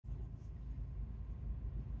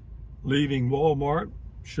Leaving Walmart,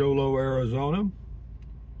 Show Low, Arizona,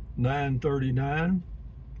 9:39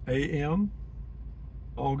 a.m.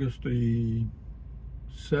 August the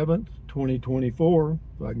 7th, 2024,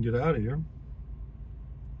 if I can get out of here.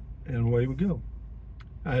 And away we go.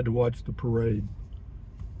 I had to watch the parade.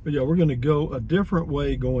 But yeah, we're going to go a different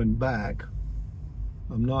way going back.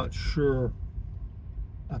 I'm not sure.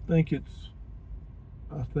 I think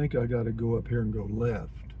I got to go up here and go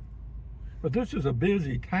left. But this is a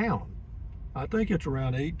busy town. I think it's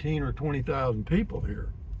around 18 or 20,000 people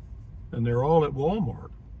here. And they're all at Walmart.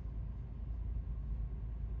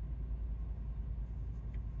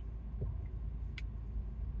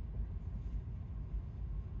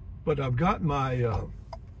 But I've got my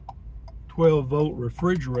 12-volt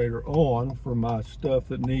refrigerator on for my stuff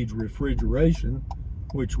that needs refrigeration,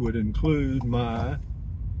 which would include my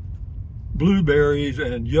blueberries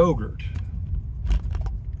and yogurt.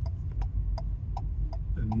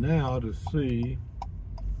 And now to see,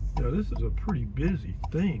 this is a pretty busy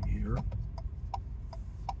thing here.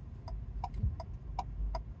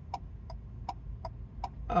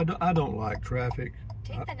 I don't like traffic.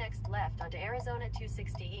 Take the next left onto Arizona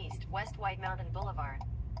 260 East, West White Mountain Boulevard.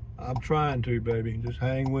 I'm trying to, baby. Just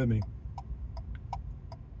hang with me.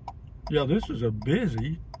 Yeah, this is a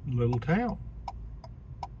busy little town.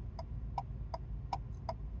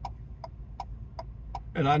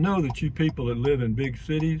 And I know that you people that live in big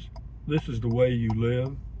cities, this is the way you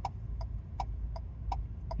live.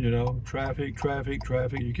 You know, traffic, traffic,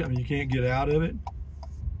 traffic. You can't get out of it.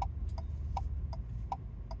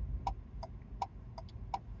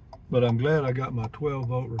 But I'm glad I got my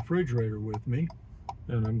 12-volt refrigerator with me.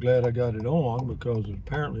 And I'm glad I got it on, because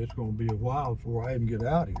apparently it's going to be a while before I even get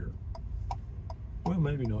out of here. Well,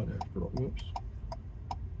 maybe not after all. Whoops.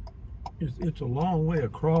 It's a long way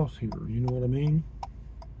across here, you know what I mean?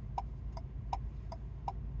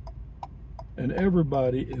 And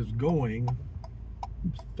everybody is going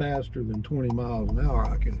faster than 20 miles an hour,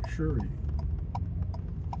 I can assure you.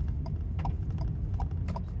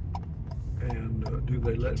 And do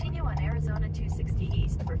they let me? Continue on Arizona 260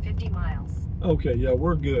 East for 50 miles. Okay, yeah,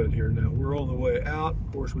 we're good here now. We're on the way out.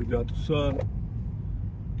 Of course, we got the sun,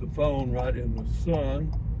 the phone right in the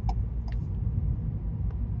sun.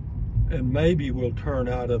 And maybe we'll turn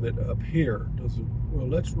out of it up here. Well,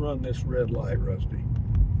 let's run this red light, Rusty.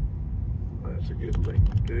 That's a good thing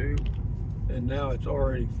to do. And now it's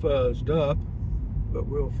already fuzzed up, but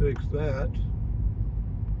we'll fix that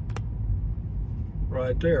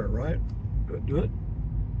right there, right? Good, do it.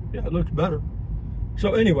 Yeah, it looks better.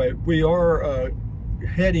 So anyway, we are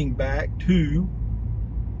heading back to,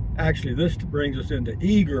 actually this brings us into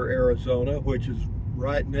Eager, Arizona, which is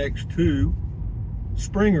right next to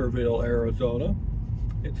Springerville, Arizona.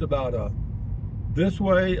 It's about this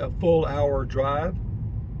way, a full hour drive.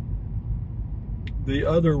 The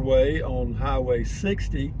other way on Highway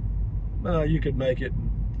 60, you could make it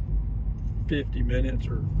in 50 minutes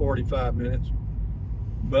or 45 minutes,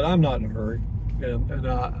 but I'm not in a hurry. And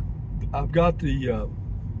I've got the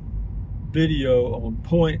video on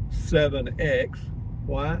 0.7x.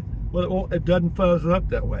 Why? Well, it doesn't fuzz up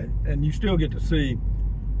that way, and you still get to see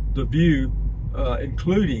the view,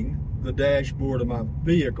 including the dashboard of my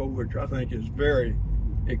vehicle, which I think is very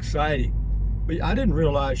exciting. But I didn't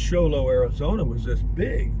realize Show Low, Arizona was this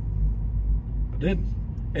big. I didn't.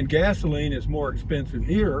 And gasoline is more expensive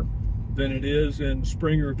here than it is in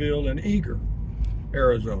Springerville and Eager,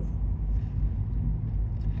 Arizona.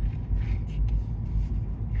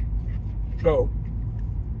 So,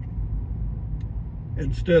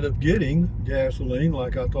 instead of getting gasoline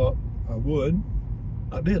like I thought I would,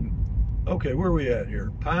 I didn't. Okay, where are we at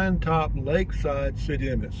here? Pine Top Lakeside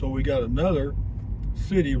City Limits. So we got another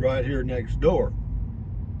city right here next door.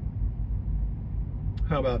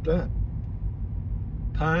 How about that?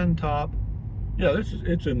 Pine Top. Yeah,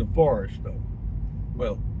 it's in the forest though.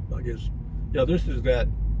 Well, I guess, yeah, this is that,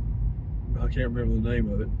 I can't remember the name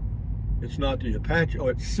of it. It's not the Apache, oh,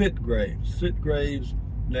 it's Sitgraves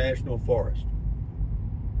National Forest.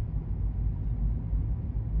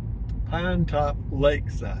 Pine Top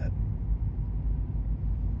Lakeside.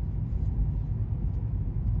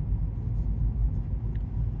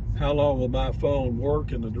 How long will my phone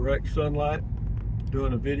work in the direct sunlight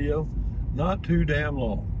doing a video? Not too damn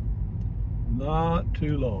long. Not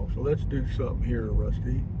too long. So let's do something here,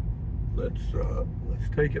 Rusty. Let's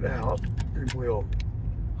take it out and we'll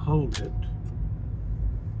hold it.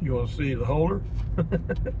 You want to see the holder?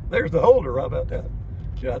 There's the holder. How about that?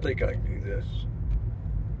 Yeah, I think I can do this.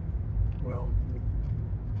 Well,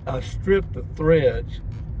 I stripped the threads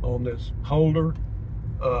on this holder,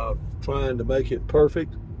 trying to make it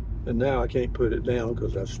perfect. And now I can't put it down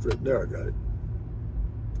because I stripped. There, I got it.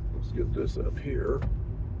 Let's get this up here.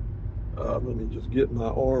 Let me just get my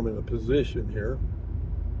arm in a position here.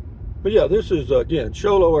 But yeah, this is, again,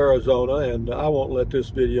 Show Low, Arizona, and I won't let this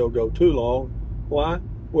video go too long. Why?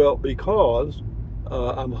 Well, because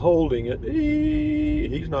I'm holding it.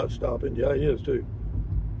 He's not stopping. Yeah, he is too.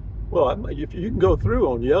 Well, if you can go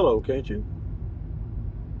through on yellow, can't you?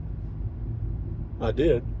 I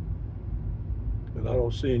did. And I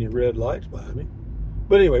don't see any red lights behind me.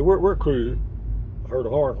 But anyway, we're cruising. I heard a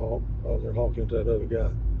horn honk. Oh, they're honking at that other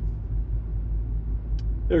guy.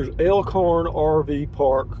 There's Elkhorn RV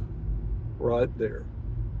Park right there.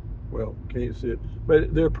 Well, can't see it,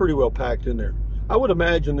 but they're pretty well packed in there. I would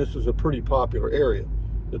imagine this is a pretty popular area.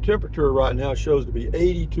 The temperature right now shows to be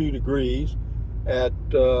 82 degrees at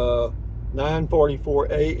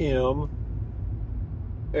 9:44 a.m.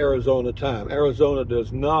 Arizona time. Arizona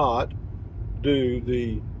does not do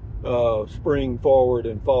the spring forward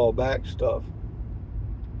and fall back stuff.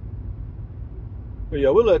 But yeah,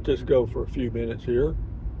 we'll let this go for a few minutes here.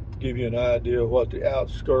 Give you an idea of what the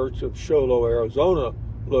outskirts of Show Low, Arizona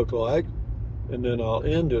look like. And then I'll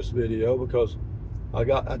end this video because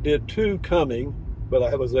I did two coming, but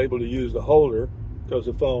I was able to use the holder because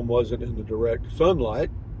the phone wasn't in the direct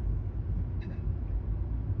sunlight.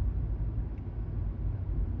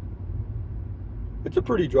 It's a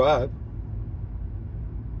pretty drive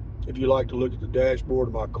if you like to look at the dashboard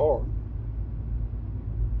of my car.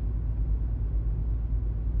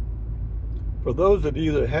 For those of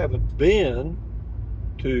you that haven't been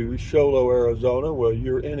to Show Low, Arizona, well,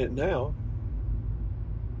 you're in it now.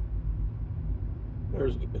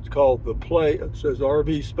 It's called The Play. It says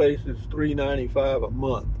RV space is $395 a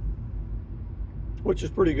month, which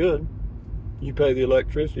is pretty good. You pay the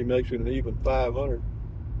electricity, makes it an even $500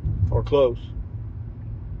 or close.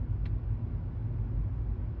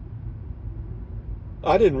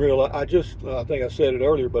 I didn't realize, I think I said it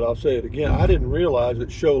earlier, but I'll say it again. I didn't realize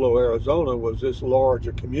that Show Low, Arizona was this large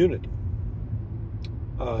a community.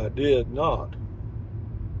 I did not.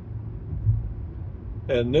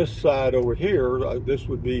 And this side over here, this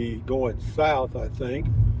would be going south, I think.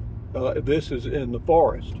 This is in the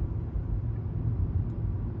forest.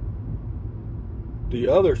 The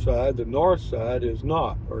other side, the north side, is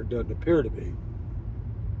not, or it doesn't appear to be.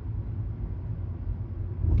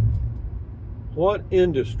 What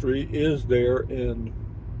industry is there in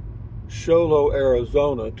Show Low,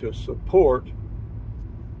 Arizona to support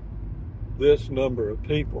this number of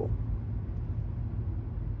people?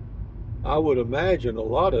 I would imagine a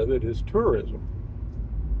lot of it is tourism.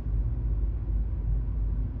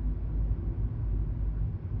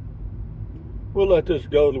 We'll let this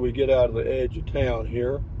go till we get out of the edge of town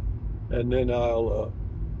here, and then I'll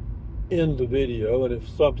end the video. And if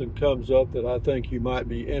something comes up that I think you might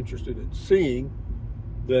be interested in seeing,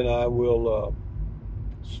 then I will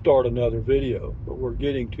start another video. But we're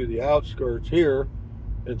getting to the outskirts here,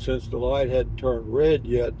 and since the light hadn't turned red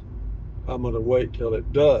yet, I'm going to wait till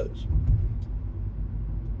it does.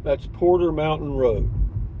 That's Porter Mountain Road.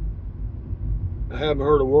 I haven't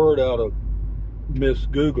heard a word out of Miss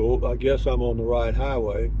Google. I guess I'm on the right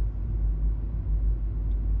highway.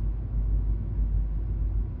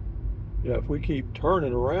 Yeah, if we keep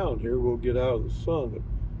turning around here, we'll get out of the sun,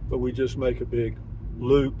 but we just make a big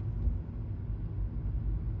loop.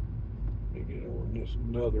 Let me get over in this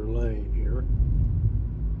another lane here.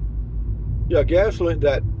 Yeah, gasoline,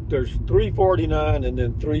 there's $3.49 and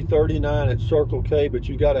then $3.39 at Circle K, but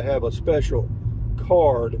you got to have a special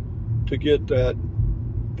card to get that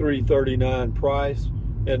 $3.39 price.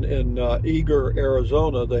 And in Eager,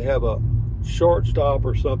 Arizona, they have a shortstop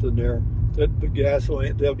or something there that the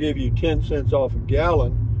gasoline, they'll give you 10 cents off a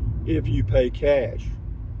gallon if you pay cash.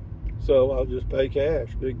 So I'll just pay cash,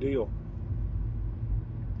 big deal.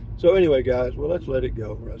 So anyway, guys, well, let's let it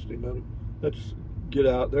go, Rusty. Let's get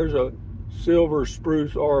out. There's a Silver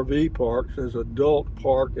Spruce RV Park. It says adult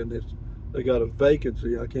park, and they got a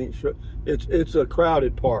vacancy. I can't show. It's a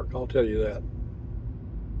crowded park, I'll tell you that.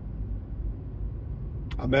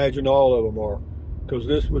 I imagine all of them are, because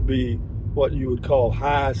this would be what you would call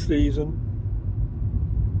high season.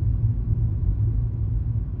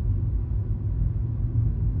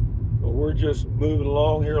 Well, we're just moving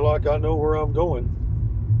along here like I know where I'm going.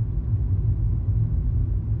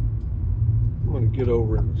 I'm going to get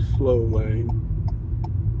over in the slow lane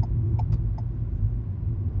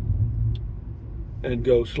and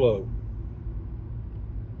go slow.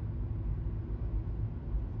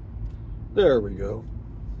 There we go.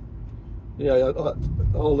 Yeah,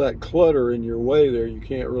 all that clutter in your way there, you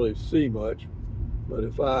can't really see much. But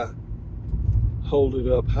if I hold it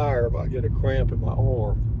up higher, if I get a cramp in my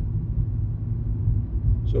arm.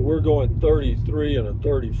 So we're going 33 and a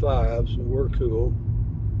 35, so we're cool.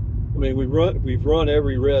 I mean, we've run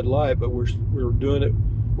every red light, but we're doing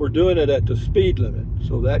it at the speed limit,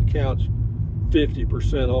 so that counts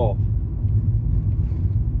 50% off.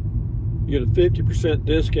 You get a 50%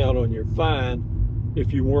 discount on your fine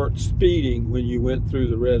if you weren't speeding when you went through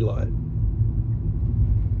the red light.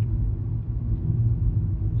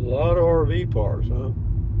 A lot of RV parks, huh?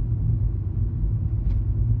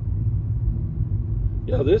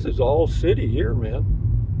 Yeah, this is all city here, man.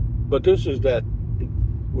 But this is that,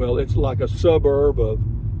 well, it's like a suburb of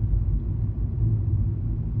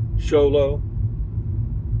Sholo,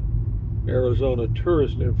 Arizona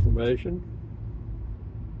tourist information.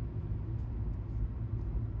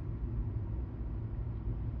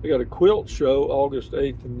 They got a quilt show August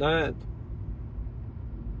 8th and 9th.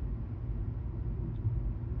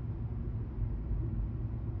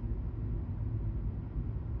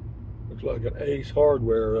 Looks like an Ace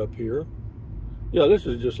Hardware up here. Yeah, this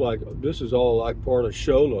is all like part of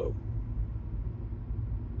Sholo.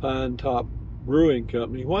 Pine Top Brewing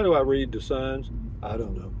Company. Why do I read the signs? I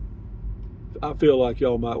don't know. I feel like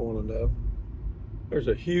y'all might want to know. There's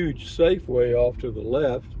a huge Safeway off to the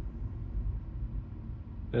left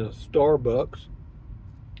and a Starbucks.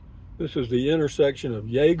 This is the intersection of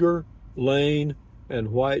Yeager Lane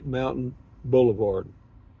and White Mountain Boulevard,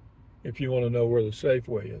 if you want to know where the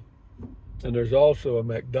Safeway is. And there's also a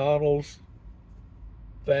McDonald's,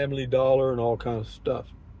 Family Dollar, and all kinds of stuff.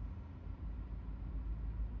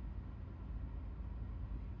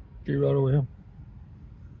 You right over here.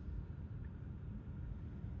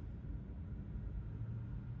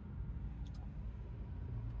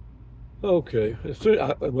 Okay, as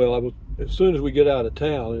soon as we get out of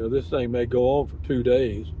town, you know, this thing may go on for 2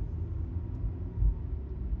 days.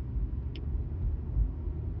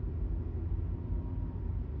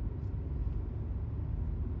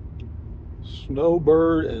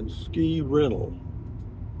 Snowbird and Ski Rental.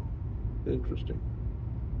 Interesting.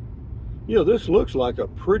 You know, this looks like a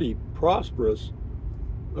pretty prosperous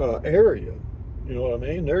area. You know what I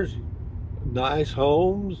mean? There's nice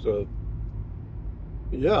homes.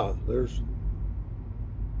 Yeah, there's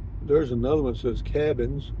another one that says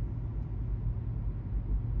cabins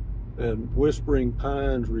and Whispering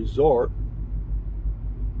Pines Resort.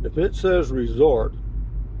 If it says resort,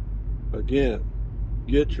 again,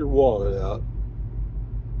 get your wallet out.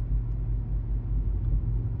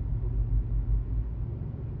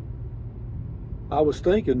 I was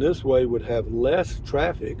thinking this way would have less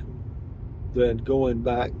traffic than going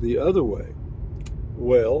back the other way.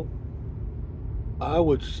 Well, I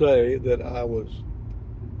would say that I was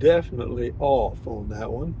definitely off on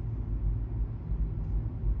that one.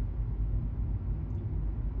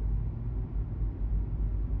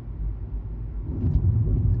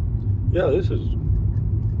 Yeah,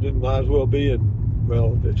 it might as well be in,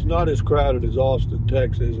 well, it's not as crowded as Austin,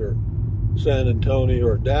 Texas, or San Antonio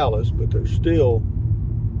or Dallas, but there's still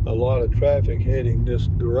a lot of traffic heading this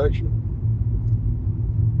direction.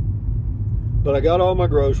 But I got all my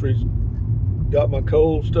groceries, got my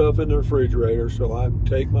cold stuff in the refrigerator, so I can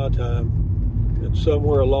take my time. And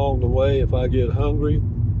somewhere along the way, if I get hungry,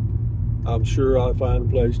 I'm sure I'll find a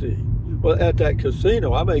place to eat. Well, at that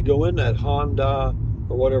casino, I may go in that HON-DAH,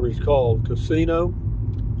 or whatever it's called, casino.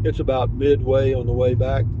 It's about midway on the way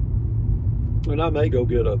back. And I may go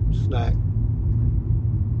get a snack.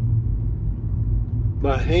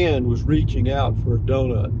 My hand was reaching out for a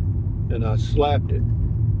donut, and I slapped it.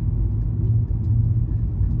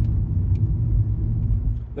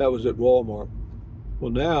 That was at Walmart.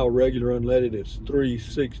 Well, now regular unleaded is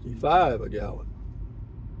 $3.65 a gallon.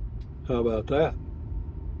 How about that?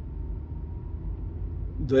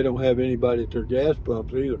 They don't have anybody at their gas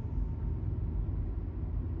pumps either.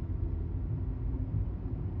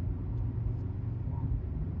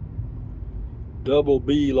 Double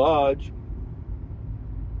B Lodge.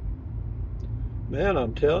 Man,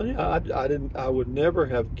 I'm telling you, I would never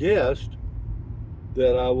have guessed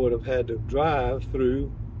that I would have had to drive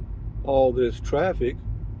through all this traffic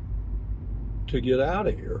to get out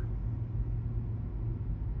of here.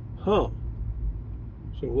 Huh.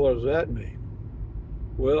 So what does that mean?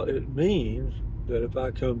 Well, it means that if I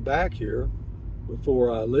come back here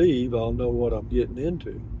before I leave, I'll know what I'm getting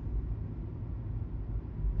into.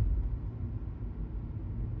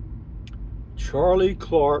 Charlie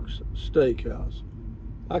Clark's Steakhouse.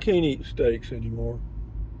 I can't eat steaks anymore.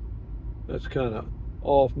 That's kind of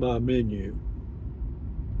off my menu.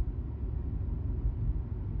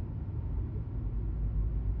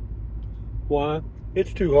 Why?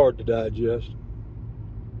 It's too hard to digest.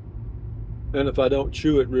 And if I don't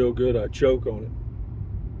chew it real good, I choke on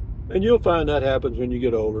it. And you'll find that happens when you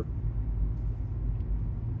get older.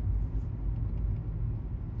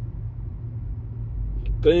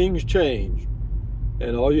 Things change.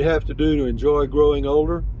 And all you have to do to enjoy growing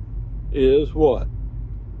older is what?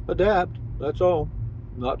 Adapt. That's all.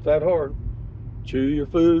 Not that hard. Chew your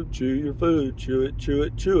food, chew your food, chew it, chew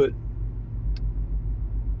it, chew it.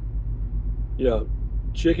 Yeah,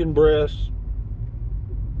 chicken breast,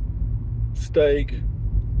 steak,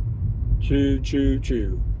 chew, chew,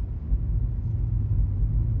 chew.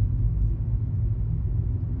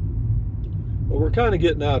 Well, we're kind of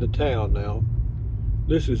getting out of town now.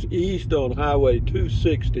 This is east on Highway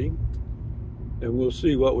 260, and we'll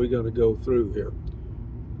see what we're going to go through here.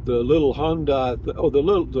 The little HON-DAH,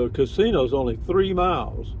 the casino's only 3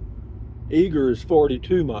 miles. Eager is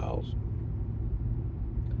 42 miles.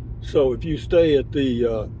 So if you stay at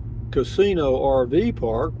the casino RV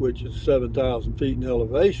park, which is 7,000 feet in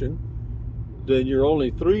elevation, then you're only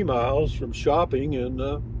 3 miles from shopping in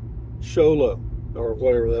Sholo, or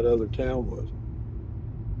whatever that other town was.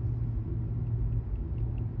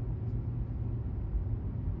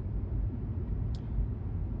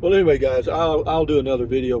 Well, anyway, guys, I'll do another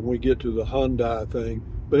video when we get to the HON-DAH thing.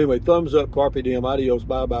 But anyway, thumbs up, carpe diem, adios,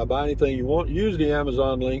 bye-bye. Buy anything you want. Use the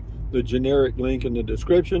Amazon link, the generic link in the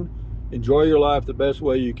description. Enjoy your life the best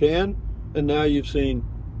way you can. And now you've seen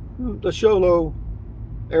the Sholo,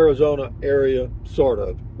 Arizona area, sort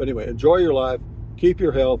of. But anyway, enjoy your life. Keep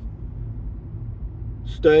your health.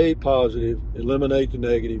 Stay positive. Eliminate the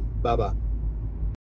negative. Bye-bye.